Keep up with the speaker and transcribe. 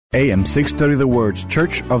AM 630 The Word's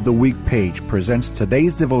Church of the Week page presents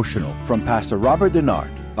today's devotional from Pastor Robert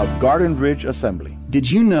Denard of Garden Ridge Assembly.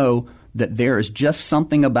 Did you know that there is just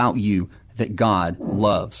something about you that God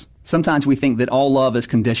loves? Sometimes we think that all love is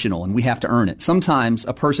conditional and we have to earn it. Sometimes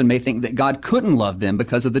a person may think that God couldn't love them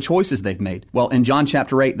because of the choices they've made. Well, in John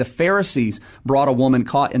chapter 8, the Pharisees brought a woman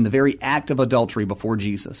caught in the very act of adultery before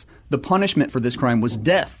Jesus. The punishment for this crime was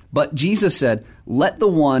death. But Jesus said, "Let the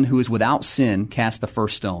one who is without sin cast the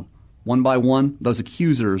first stone." One by one, those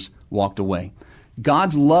accusers walked away.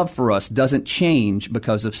 God's love for us doesn't change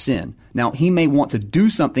because of sin. Now, He may want to do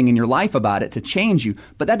something in your life about it to change you,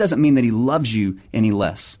 but that doesn't mean that He loves you any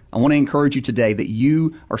less. I want to encourage you today that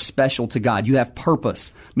you are special to God. You have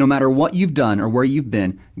purpose. No matter what you've done or where you've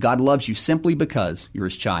been, God loves you simply because you're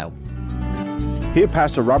His child. Hear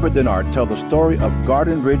Pastor Robert Denard tell the story of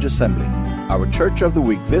Garden Ridge Assembly, our Church of the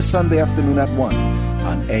Week, this Sunday afternoon at 1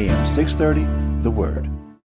 on AM 630, The Word.